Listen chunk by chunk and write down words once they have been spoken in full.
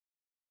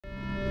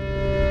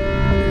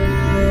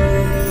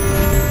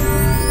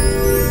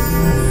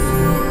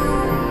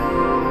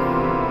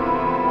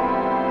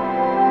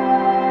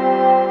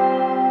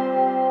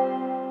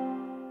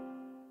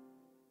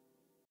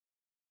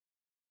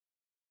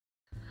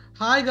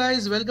Hi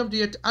guys, welcome to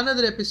yet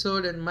another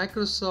episode in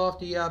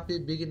Microsoft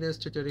ERP Beginners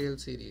Tutorial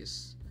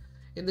Series.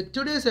 In the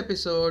today's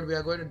episode, we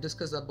are going to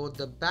discuss about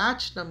the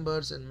batch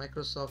numbers in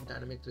Microsoft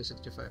Dynamics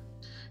 365.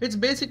 It's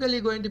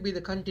basically going to be the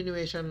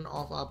continuation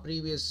of our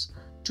previous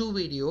two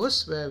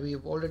videos where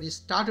we've already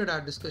started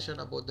our discussion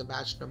about the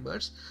batch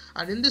numbers,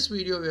 and in this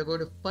video we are going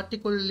to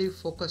particularly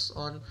focus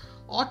on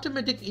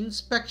automatic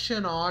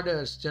inspection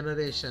orders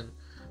generation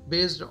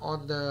based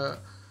on the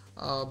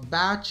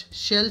batch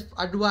shelf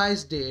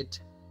advice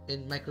date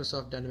in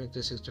Microsoft Dynamics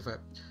 365.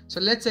 So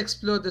let's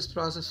explore this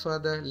process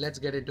further. Let's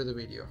get into the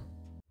video.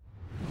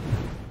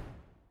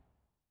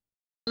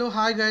 Hello,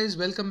 hi guys,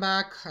 welcome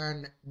back.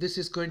 And this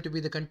is going to be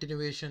the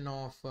continuation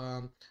of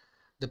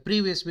the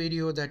previous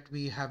video that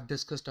we have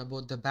discussed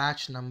about the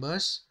batch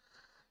numbers.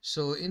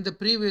 So in the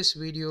previous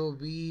video,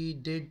 we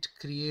did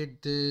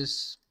create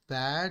this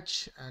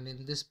batch, and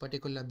in this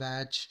particular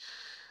batch,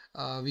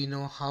 we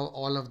know how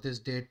all of this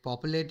date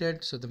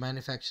populated. So the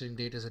manufacturing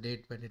date is a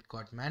date when it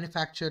got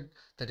manufactured.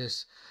 That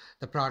is,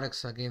 the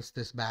products against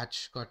this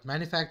batch got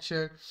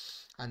manufactured,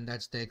 and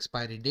that's the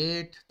expiry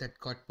date that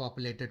got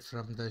populated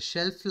from the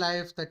shelf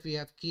life that we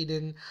have keyed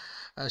in,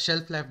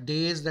 shelf life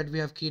days that we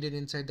have keyed in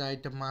inside the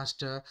item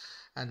master.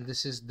 And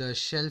this is the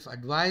shelf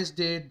advice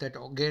date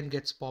that again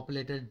gets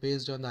populated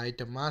based on the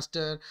item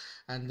master,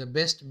 and the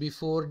best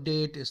before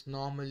date is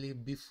normally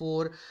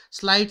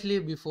slightly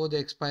before the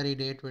expiry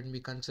date when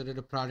we consider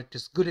the product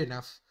is good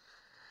enough.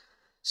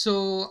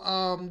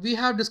 So we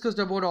have discussed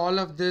about all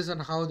of this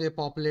and how they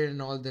populate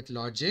and all that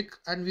logic.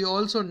 And we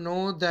also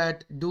know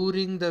that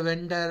during the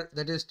vendor,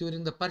 that is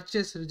during the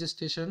purchase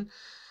registration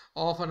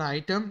of an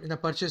item in a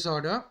purchase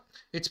order,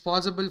 it's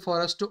possible for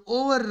us to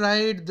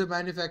override the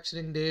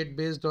manufacturing date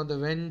based on the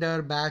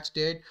vendor batch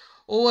date,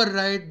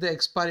 override the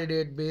expiry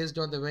date based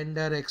on the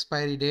vendor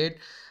expiry date.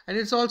 And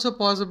it's also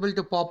possible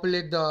to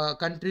populate the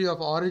country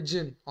of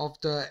origin of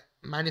the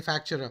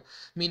manufacturer,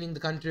 meaning the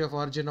country of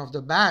origin of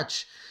the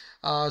batch.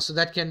 So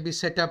that can be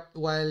set up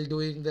while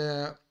doing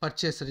the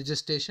purchase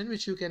registration,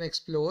 which you can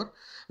explore.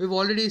 We've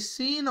already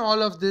seen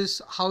all of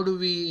this. How do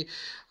we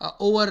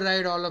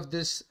override all of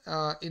this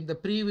in the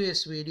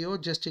previous video?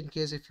 Just in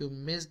case if you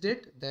missed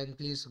it, then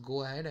please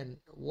go ahead and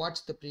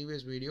watch the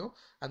previous video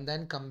and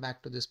then come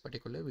back to this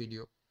particular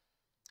video.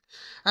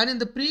 And in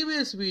the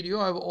previous video,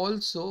 I've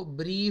also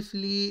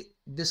briefly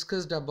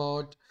discussed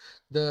about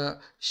the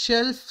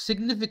shelf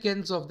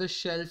significance of the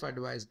shelf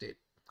advice date.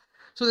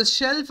 So the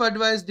shelf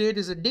advice date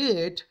is a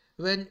date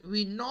when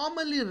we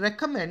normally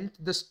recommend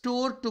the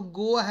store to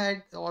go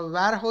ahead or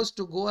warehouse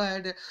to go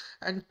ahead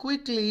and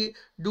quickly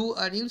do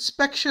an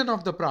inspection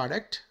of the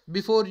product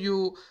before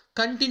you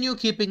continue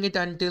keeping it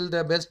until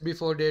the best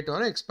before date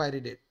or expiry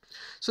date.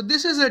 So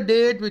this is a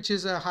date which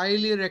is a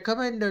highly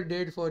recommended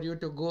date for you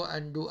to go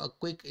and do a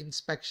quick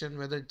inspection,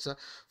 whether it's a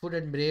food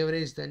and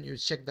beverage, then you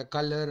check the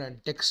color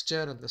and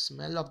texture and the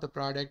smell of the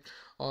product,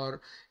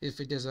 or if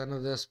it is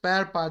another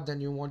spare part,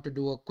 then you want to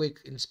do a quick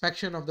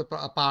inspection of the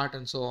part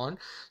and so on.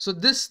 So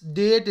this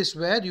date is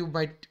where you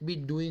might be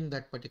doing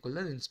that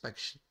particular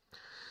inspection.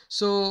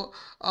 So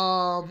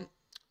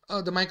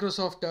the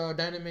Microsoft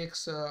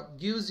Dynamics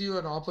gives you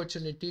an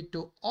opportunity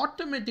to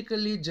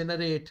automatically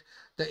generate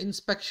the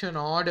inspection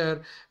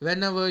order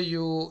whenever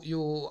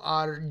you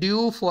are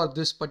due for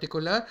this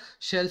particular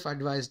shelf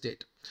advice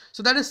date.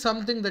 So that is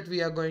something that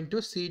we are going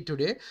to see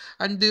today.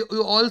 And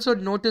you also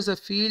notice a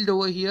field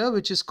over here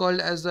which is called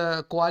as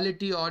a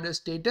quality order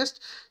status.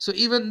 So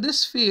even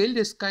this field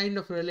is kind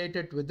of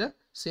related with the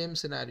same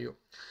scenario.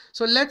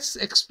 So let's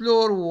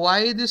explore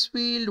why this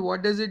field,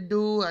 what does it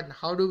do, and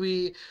how do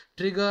we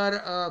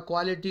trigger a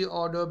quality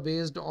order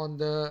based on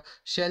the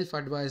shelf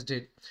advice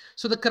date.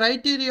 So the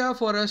criteria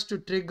for us to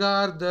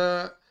trigger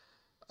the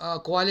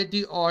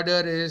quality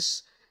order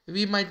is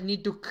we might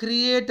need to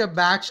create a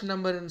batch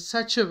number in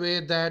such a way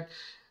that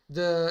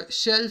the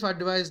shelf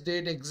advice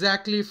date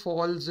exactly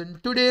falls in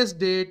today's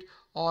date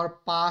or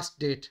past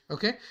date.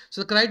 Okay,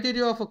 so the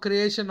criteria for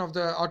creation of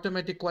the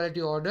automatic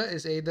quality order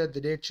is either the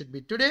date should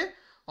be today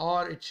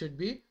or it should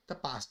be the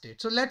past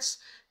date. So let's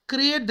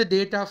create the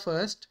data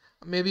first,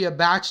 maybe a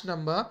batch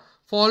number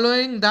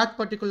following that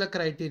particular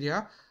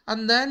criteria,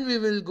 and then we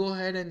will go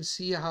ahead and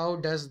see how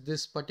does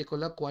this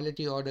particular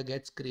quality order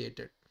gets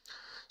created.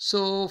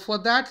 So for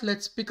that,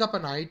 let's pick up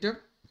an item.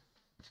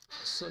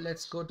 So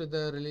let's go to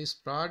the release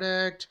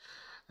product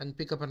and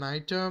pick up an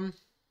item.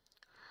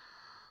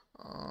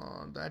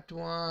 That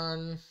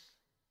one.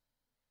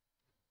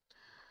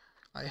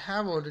 I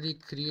have already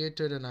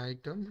created an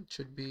item. It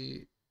should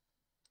be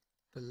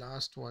the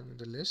last one in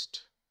the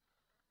list.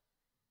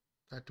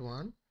 That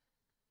one.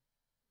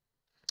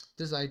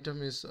 This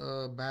item is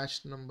a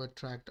batch number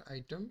tracked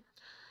item.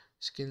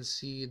 As you can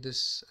see,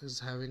 this is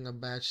having a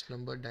batch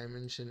number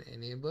dimension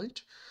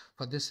enabled.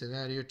 For this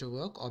scenario to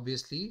work,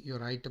 obviously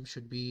your item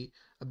should be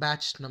a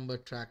batch number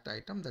tracked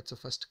item. That's the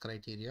first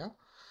criteria.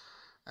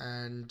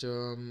 And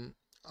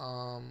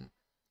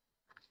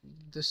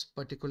this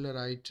particular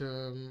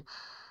item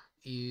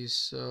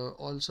is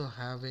also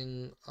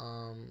having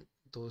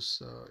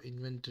those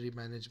inventory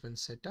management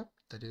setup.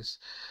 That is,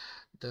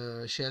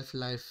 the shelf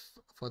life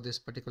for this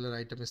particular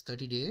item is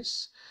 30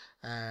 days,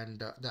 and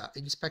the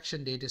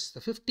inspection date is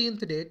the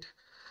 15th date,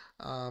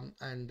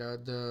 and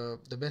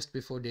the best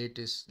before date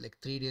is like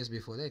 3 days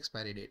before the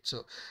expiry date.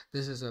 So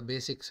this is a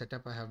basic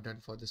setup I have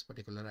done for this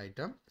particular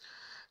item.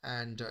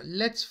 And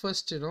let's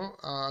first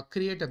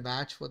create a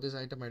batch for this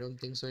item. I don't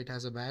think so it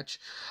has a batch.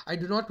 I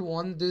do not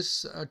want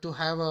this to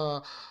have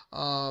a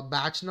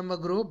batch number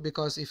group,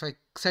 because if I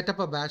set up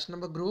a batch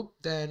number group,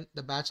 then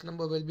the batch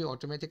number will be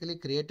automatically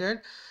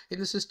created in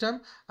the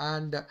system.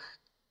 And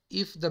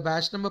if the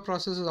batch number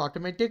process is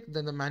automatic,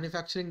 then the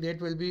manufacturing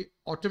date will be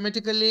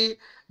automatically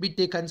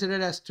be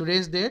considered as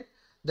today's date.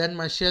 Then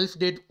my shelf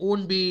date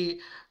won't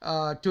be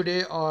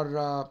today,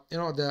 or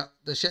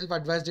the shelf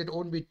advice date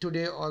won't be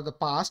today or the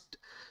past.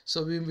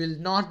 So we will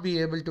not be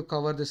able to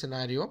cover the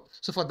scenario.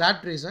 So for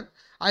that reason,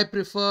 I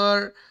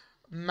prefer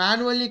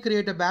manually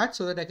create a batch,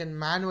 so that I can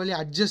manually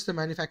adjust the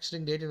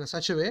manufacturing date in a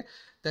such a way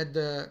that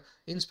the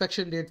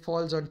inspection date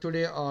falls on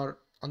today or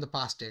on the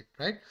past date,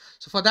 right?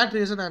 So for that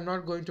reason, I'm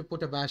not going to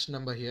put a batch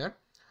number here.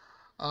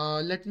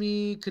 Let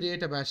me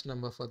create a batch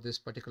number for this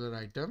particular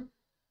item.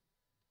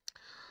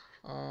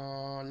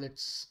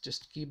 Let's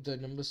just keep the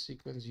number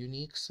sequence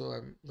unique. So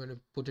I'm going to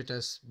put it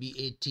as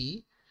BAT.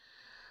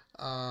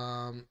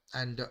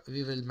 And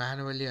we will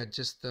manually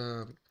adjust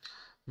the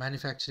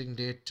manufacturing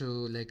date to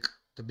like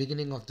the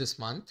beginning of this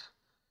month.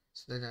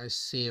 So then I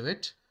save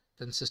it.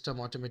 Then system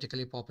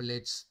automatically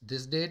populates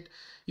this date.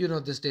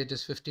 This date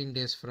is 15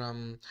 days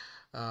from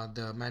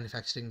the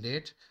manufacturing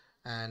date,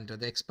 and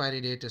the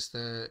expiry date is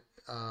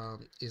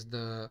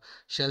the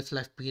shelf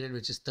life period,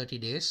 which is 30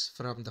 days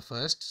from the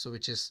first, so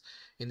which is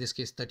in this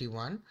case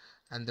 31.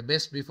 And the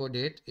best before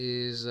date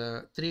is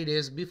 3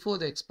 days before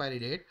the expiry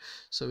date,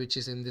 so which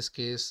is in this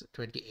case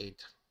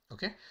 28.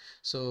 Okay,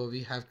 so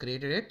we have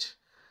created it.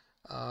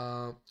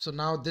 So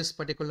now this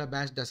particular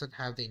batch doesn't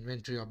have the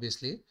inventory,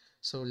 obviously.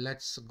 So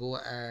let's go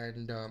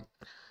and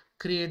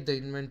create the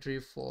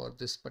inventory for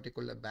this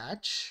particular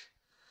batch.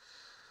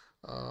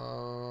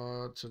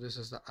 So this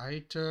is the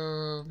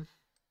item.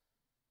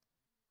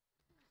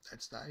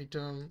 That's the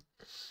item.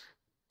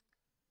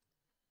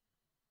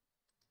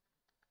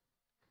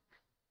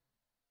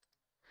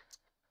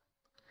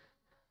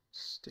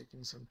 It's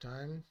taking some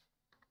time.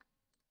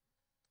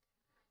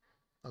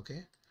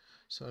 Okay,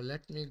 so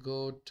let me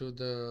go to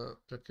the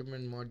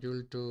procurement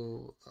module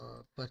to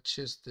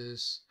purchase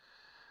this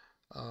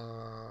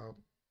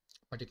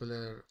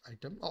particular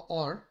item,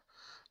 or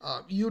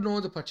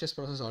the purchase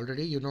process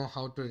already. You know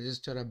how to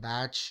register a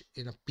batch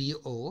in a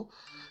PO.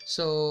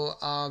 So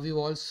we've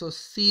also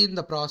seen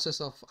the process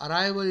of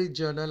arrival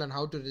journal and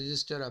how to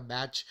register a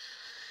batch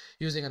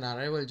using an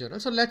arrival journal.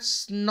 So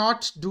let's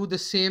not do the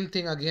same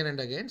thing again and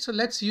again. So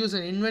let's use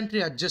an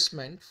inventory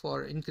adjustment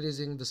for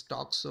increasing the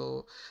stock.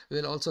 So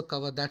we'll also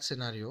cover that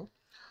scenario.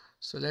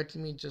 So let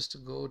me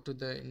just go to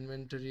the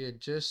inventory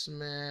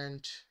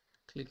adjustment,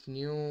 click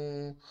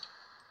new.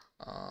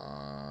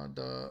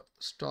 The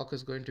stock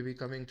is going to be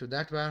coming to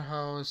that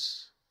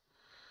warehouse,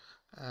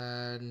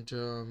 and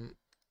the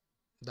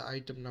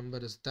item number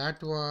is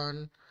that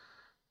one.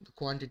 The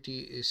quantity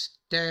is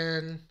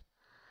 10,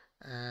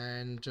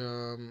 and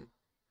that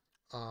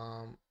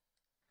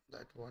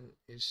one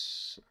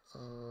is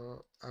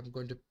I'm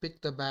going to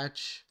pick the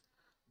batch.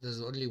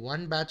 There's only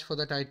one batch for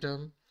that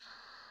item,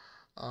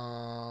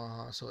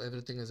 so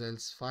everything is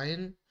else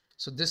fine.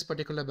 So this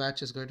particular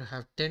batch is going to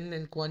have 10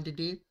 in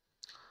quantity.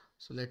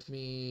 So let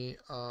me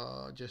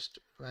just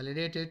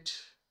validate it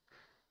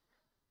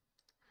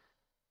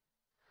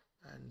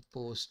and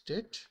post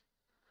it.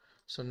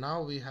 So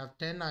now we have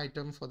 10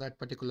 items for that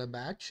particular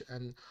batch,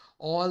 and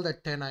all the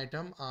 10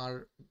 items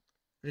are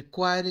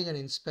requiring an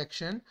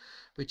inspection,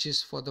 which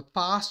is for the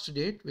past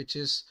date, which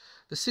is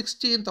the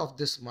 16th of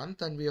this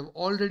month, and we are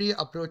already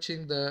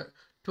approaching the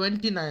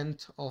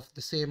 29th of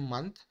the same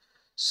month.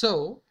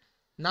 So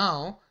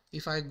now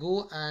if I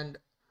go and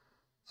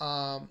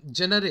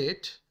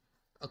generate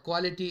a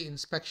quality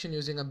inspection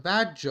using a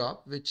batch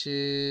job, which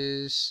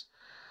is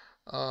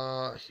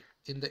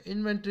in the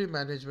inventory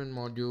management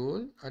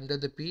module under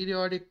the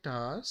periodic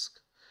task,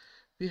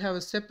 we have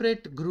a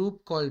separate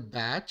group called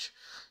batch.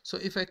 So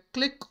if I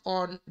click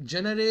on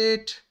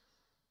generate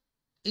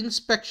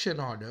inspection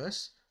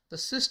orders, the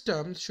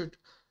system should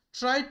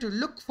try to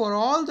look for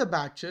all the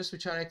batches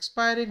which are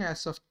expiring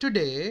as of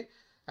today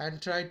and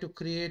try to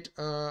create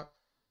a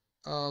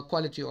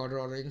quality order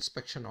or an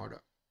inspection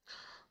order.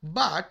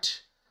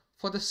 But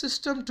for the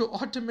system to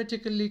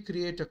automatically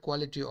create a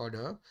quality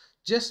order,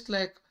 just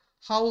like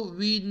how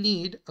we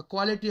need a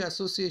quality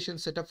association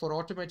setup for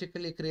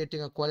automatically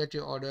creating a quality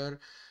order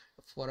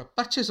for a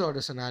purchase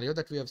order scenario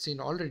that we have seen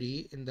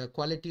already in the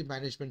quality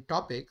management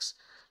topics,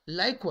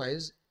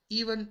 likewise,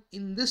 even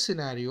in this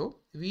scenario,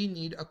 we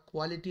need a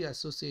quality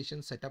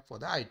association setup for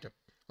the item.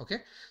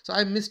 Okay, so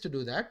I missed to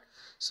do that.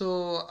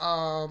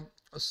 So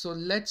so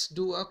let's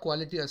do a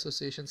quality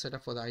association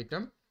setup for the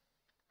item,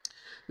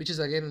 which is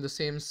again in the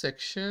same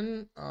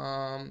section.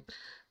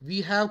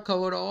 We have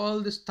covered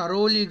all this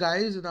thoroughly,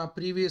 guys, in our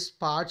previous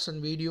parts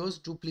and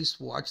videos. Do please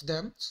watch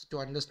them to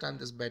understand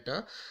this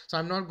better. So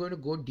I'm not going to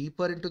go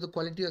deeper into the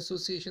quality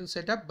association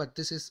setup, but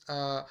this is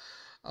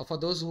for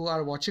those who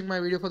are watching my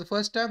video for the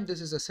first time,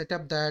 this is a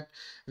setup that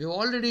we've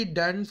already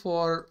done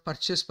for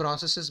purchase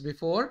processes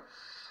before.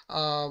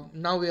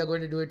 Now we are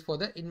going to do it for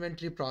the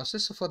inventory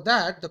process. So for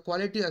that, the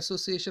quality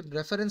association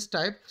reference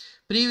type,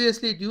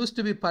 previously it used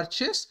to be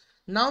purchase,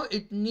 now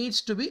it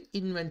needs to be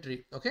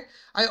inventory. Okay,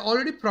 I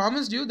already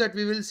promised you that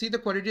we will see the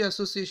quality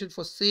association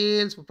for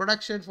sales, for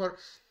production, for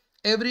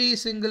every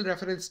single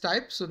reference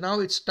type. So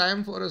now it's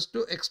time for us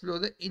to explore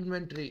the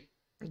inventory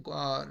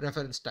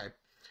reference type.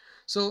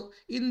 So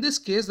in this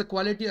case, the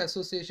quality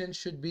association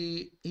should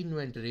be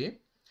inventory,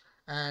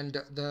 and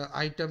the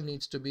item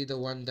needs to be the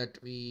one that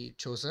we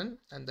chosen,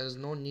 and there is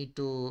no need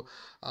to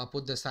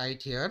put the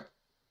site here.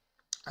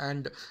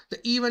 And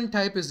the event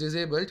type is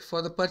disabled.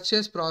 For the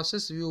purchase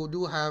process, you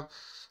do have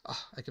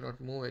I cannot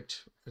move it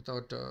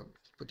without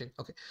putting,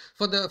 okay,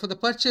 for the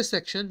purchase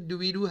section,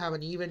 we do have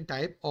an event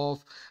type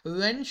of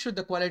when should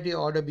the quality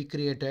order be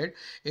created,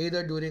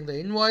 either during the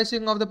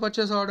invoicing of the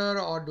purchase order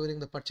or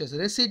during the purchase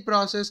receipt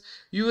process.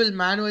 You will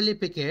manually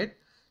pick it.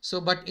 So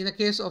but in the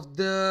case of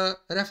the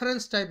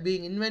reference type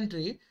being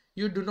inventory,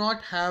 you do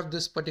not have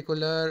this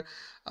particular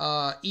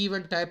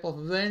event type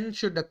of when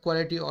should the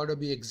quality order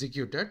be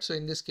executed. So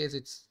in this case,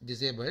 it's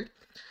disabled,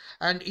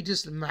 and it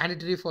is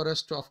mandatory for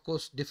us to, of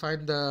course,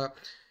 define the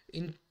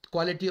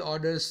quality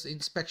orders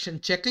inspection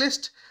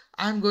checklist.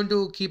 I'm going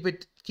to keep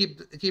it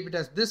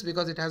as this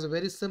because it has a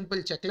very simple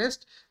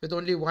checklist with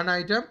only one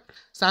item.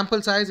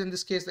 Sample size, in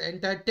this case, the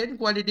entire 10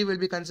 quantity will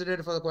be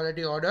considered for the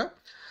quality order.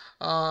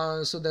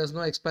 So there's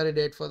no expiry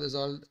date for this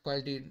all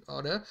quality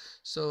order.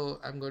 So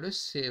I'm going to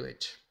save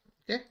it.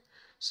 Okay,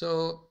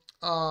 so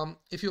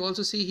if you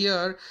also see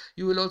here,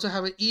 you will also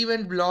have an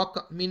event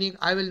block, meaning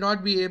I will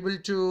not be able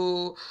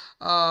to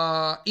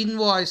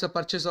invoice a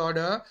purchase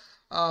order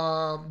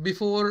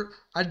before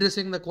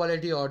addressing the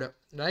quality order,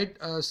 right?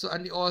 So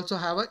and you also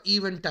have an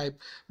event type,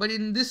 but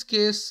in this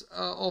case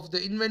of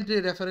the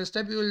inventory reference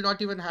type, you will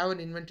not even have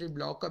an inventory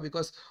blocker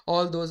because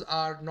all those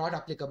are not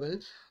applicable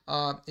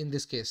in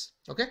this case.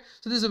 Okay,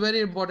 so this is a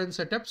very important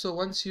setup. So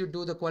once you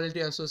do the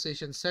quality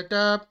association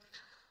setup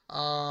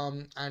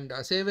and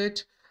save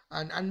it,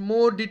 and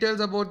more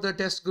details about the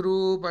test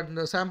group and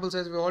the sample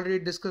size we already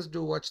discussed,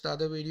 do watch the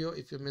other video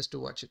if you missed to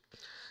watch it.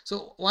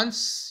 So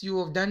once you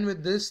have done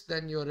with this,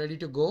 then you're ready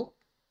to go.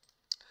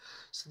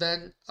 So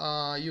then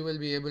you will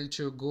be able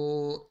to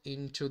go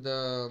into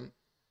the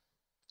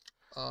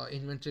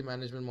inventory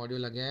management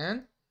module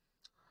again,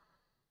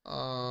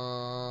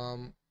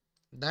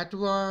 that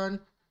one,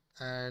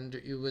 and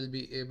you will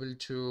be able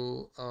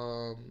to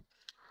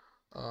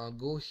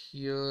go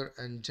here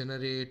and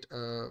generate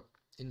a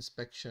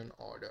inspection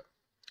order.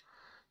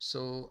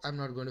 So I'm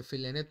not going to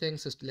fill anything.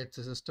 So let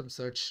the system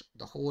search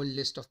the whole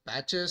list of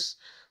batches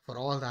for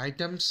all the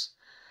items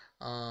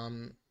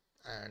and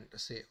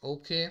say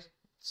okay.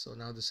 So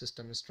now the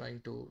system is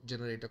trying to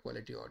generate a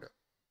quality order.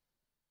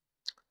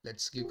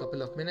 Let's give a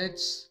couple of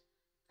minutes,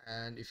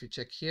 and if you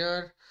check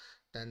here,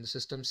 then the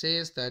system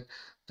says that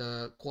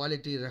the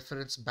quality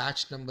reference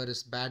batch number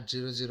is batch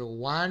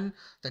 001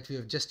 that we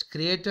have just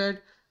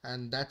created,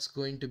 and that's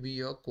going to be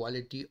your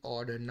quality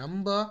order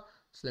number.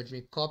 So let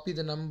me copy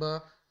the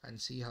number and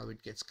see how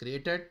it gets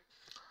created.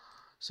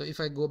 So if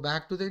I go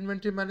back to the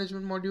inventory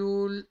management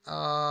module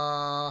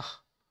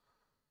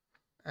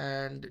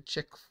and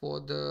check for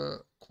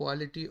the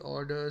quality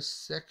orders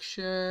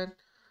section,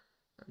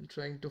 I'm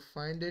trying to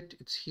find it.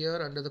 It's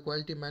here under the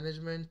quality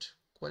management,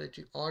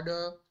 quality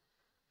order,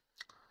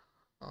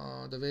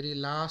 the very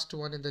last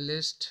one in the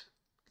list.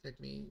 Let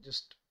me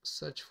just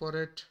search for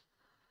it.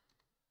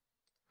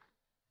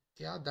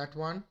 Yeah, that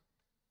one,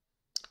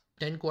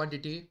 10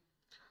 quantity.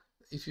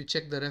 If you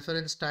check the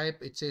reference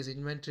type, it says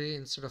inventory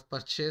instead of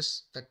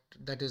purchase.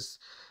 That is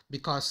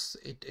because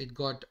it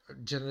got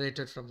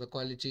generated from the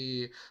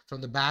quality,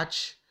 from the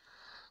batch.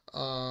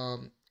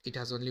 It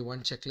has only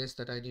one checklist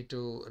that I need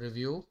to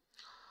review.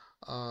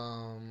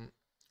 And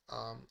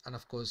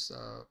of course,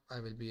 I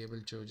will be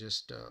able to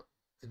just,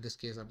 in this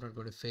case, I'm not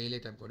going to fail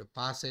it. I'm going to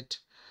pass it.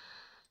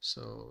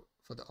 So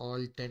for the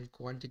all 10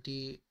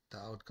 quantity, the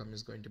outcome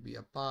is going to be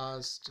a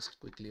pass. Just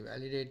quickly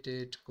validate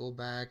it, go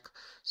back.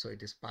 So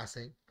it is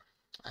passing.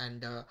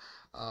 And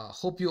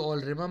hope you all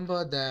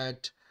remember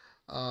that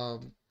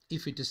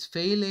if it is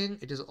failing,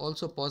 it is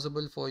also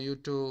possible for you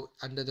to,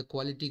 under the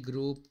quality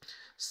group,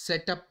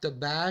 set up the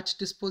batch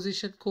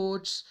disposition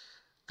codes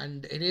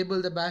and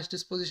enable the batch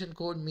disposition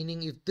code,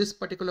 meaning if this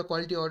particular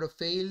quality order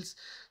fails,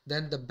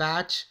 then the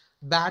batch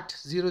BAT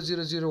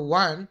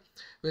 0001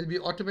 will be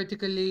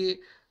automatically,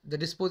 the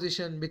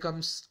disposition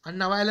becomes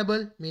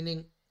unavailable,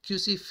 meaning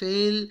QC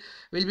fail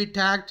will be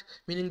tagged,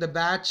 meaning the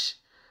batch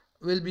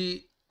will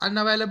be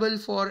unavailable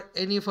for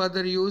any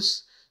further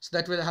use. So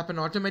that will happen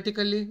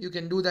automatically. You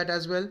can do that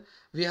as well.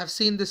 We have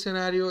seen this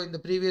scenario in the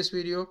previous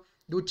video.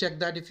 Do check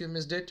that if you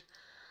missed it.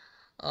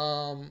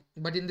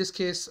 But in this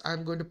case,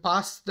 I'm going to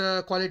pass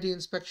the quality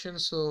inspection.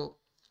 So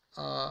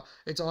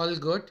it's all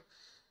good.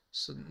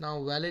 So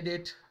now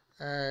validate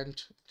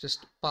and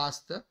just pass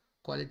the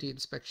quality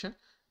inspection.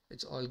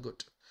 It's all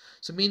good.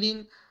 So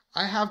meaning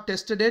I have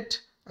tested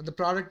it and the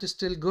product is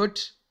still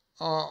good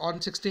on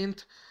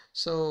 16th.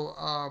 So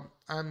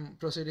I'm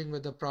proceeding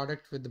with the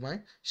product with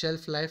my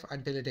shelf life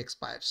until it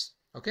expires.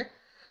 Okay.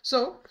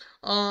 So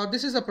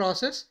this is a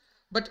process,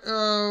 but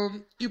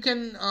you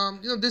can,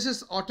 this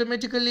is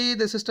automatically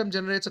the system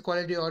generates a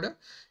quality order.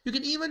 You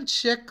can even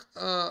check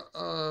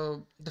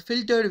the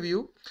filtered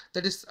view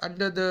that is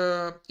under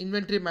the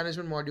inventory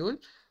management module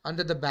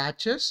under the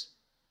batches.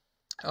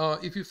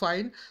 If you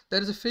find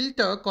there is a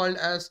filter called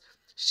as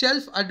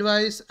shelf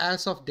advice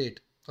as of date.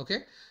 Okay.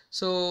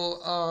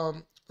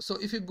 So so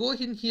if you go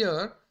in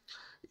here,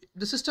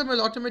 the system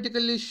will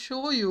automatically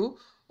show you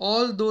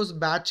all those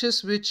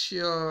batches which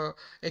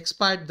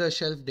expired the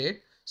shelf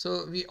date.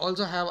 So we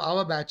also have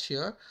our batch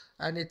here,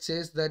 and it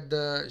says that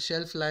the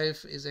shelf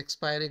life is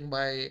expiring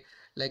by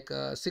like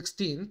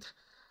 16th.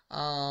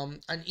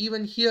 And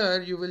even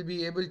here you will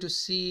be able to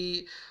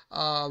see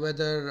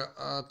whether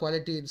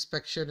quality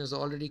inspection is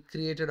already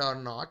created or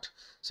not.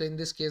 So in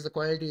this case, the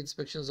quality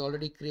inspection is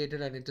already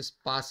created and it is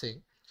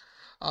passing.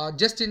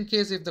 Just in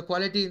case if the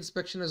quality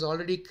inspection is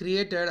already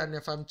created and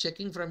if I'm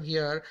checking from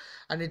here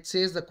and it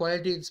says the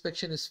quality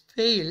inspection is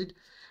failed,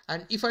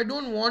 and if I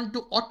don't want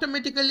to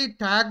automatically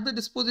tag the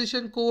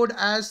disposition code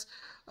as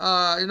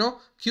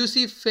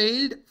QC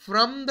failed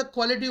from the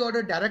quality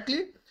order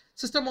directly,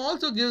 system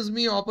also gives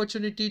me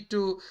opportunity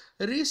to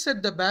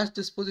reset the batch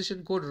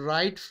disposition code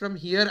right from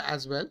here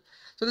as well.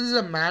 So this is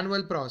a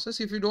manual process.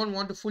 If you don't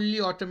want to fully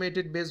automate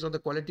it based on the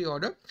quality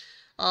order,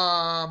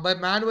 by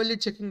manually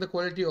checking the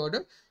quality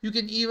order, you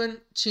can even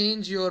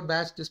change your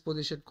batch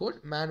disposition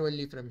code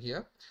manually from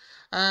here.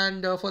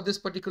 And for this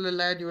particular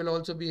line, you will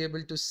also be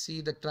able to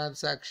see the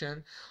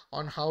transaction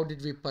on how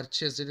did we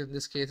purchase it. In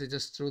this case, it's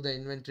just through the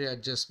inventory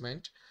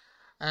adjustment.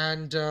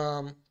 And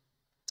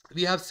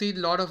we have seen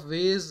a lot of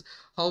ways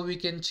how we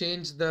can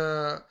change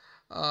the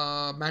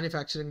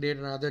manufacturing date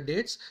and other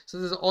dates. So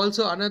there's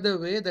also another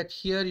way that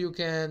here you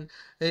can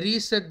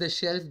reset the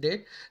shelf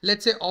date.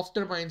 Let's say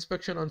after my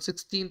inspection on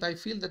 16th, I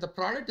feel that the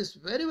product is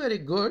very, very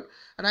good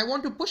and I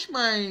want to push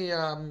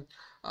my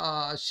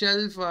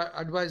shelf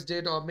advice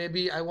date, or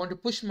maybe I want to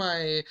push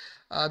my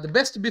the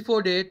best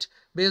before date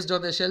based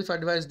on the shelf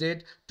advice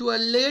date to a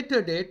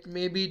later date,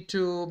 maybe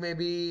to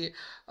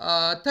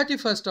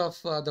 31st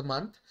of the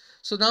month.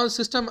 So now the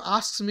system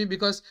asks me,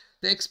 because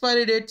the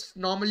expiry date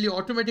normally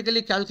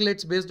automatically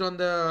calculates based on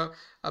the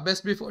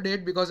best before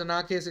date, because in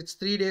our case it's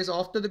 3 days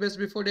after the best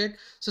before date.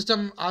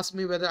 System asks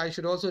me whether I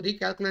should also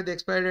recalculate the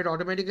expiry date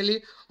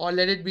automatically or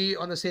let it be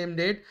on the same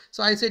date.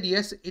 So I said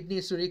yes, it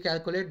needs to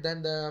recalculate,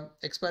 then the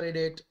expiry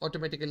date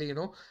automatically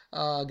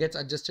gets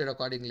adjusted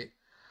accordingly.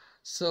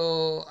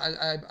 So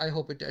I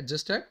hope it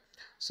adjusted.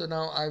 So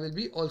now I will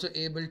be also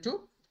able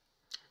to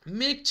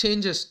make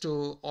changes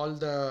to all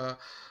the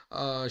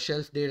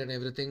shelf date and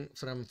everything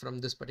from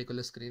this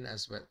particular screen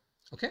as well.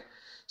 Okay.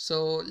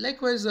 So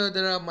likewise,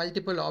 there are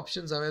multiple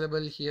options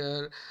available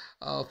here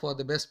for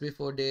the best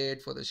before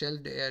date, for the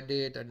shelf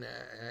date, and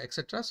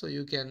etc. So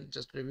you can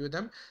just review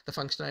them. The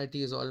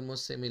functionality is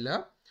almost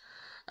similar.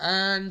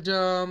 And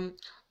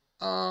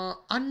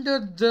under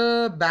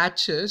the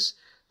batches,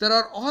 there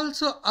are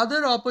also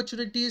other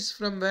opportunities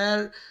from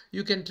where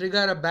you can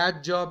trigger a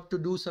batch job to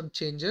do some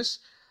changes.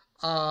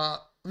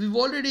 We've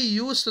already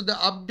used the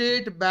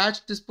update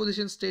batch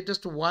disposition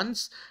status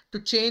once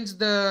to change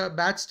the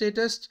batch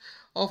status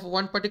of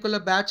one particular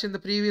batch in the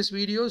previous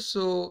video.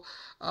 So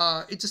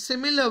it's a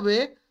similar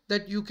way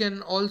that you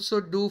can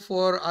also do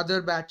for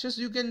other batches.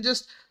 You can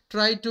just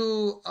try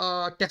to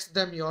test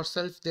them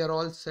yourself. They're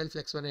all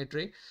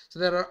self-explanatory. So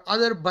there are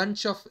other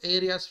bunch of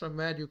areas from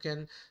where you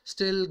can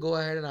still go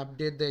ahead and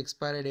update the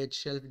expiry date,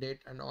 shelf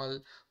date, and all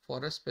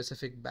for a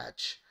specific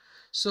batch.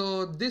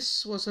 So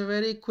this was a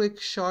very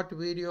quick short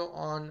video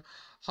on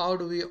how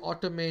do we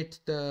automate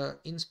the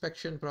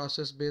inspection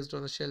process based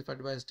on the shelf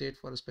advice date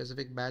for a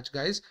specific batch,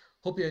 guys.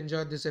 Hope you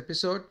enjoyed this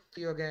episode.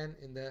 See you again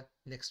in the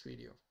next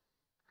video.